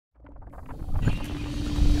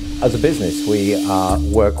As a business, we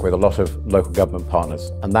work with a lot of local government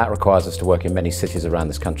partners, and that requires us to work in many cities around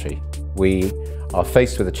this country. We are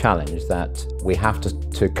faced with a challenge that we have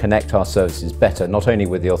to connect our services better, not only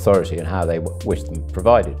with the authority and how they wish them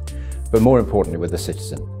provided, but more importantly with the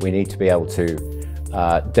citizen. We need to be able to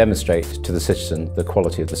demonstrate to the citizen the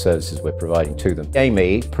quality of the services we're providing to them.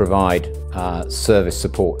 Amey provide service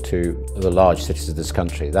support to the large cities of this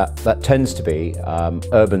country. That tends to be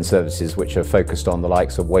urban services which are focused on the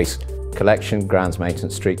likes of waste collection, grounds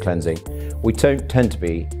maintenance, street cleansing. We don't tend to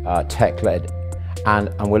be tech-led,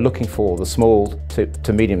 and we're looking for the small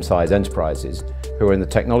to medium-sized enterprises who are in the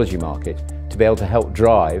technology market to be able to help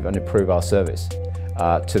drive and improve our service.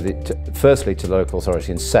 Firstly to the local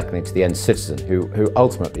authority, and secondly to the end citizen who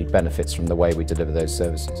ultimately benefits from the way we deliver those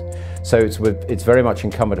services. So it's very much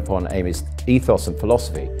incumbent upon Amey's ethos and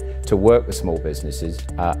philosophy to work with small businesses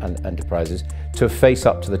and enterprises to face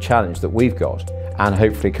up to the challenge that we've got, and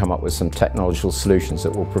hopefully come up with some technological solutions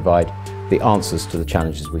that will provide the answers to the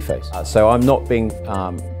challenges we face. So I'm not being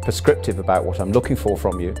prescriptive about what I'm looking for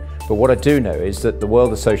from you, but what I do know is that the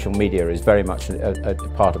world of social media is very much a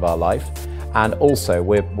part of our life. And also,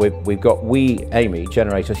 we, Amey,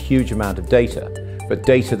 generate a huge amount of data, but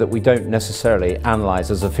data that we don't necessarily analyse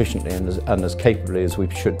as efficiently and as capably as we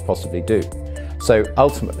should possibly do. So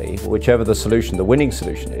ultimately, whichever the solution, the winning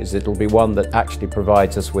solution is, it'll be one that actually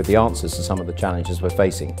provides us with the answers to some of the challenges we're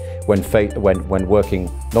facing when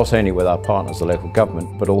working not only with our partners, the local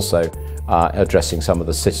government, but also addressing some of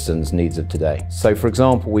the citizens' needs of today. So for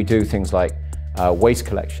example, we do things like waste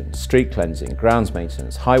collection, street cleansing, grounds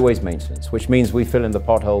maintenance, highways maintenance, which means we fill in the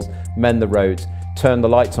potholes, mend the roads, turn the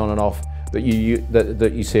lights on and off that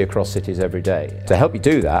you see across cities every day. To help you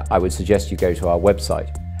do that, I would suggest you go to our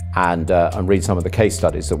website and read some of the case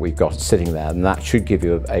studies that we've got sitting there, and that should give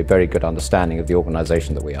you a very good understanding of the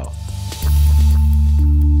organisation that we are.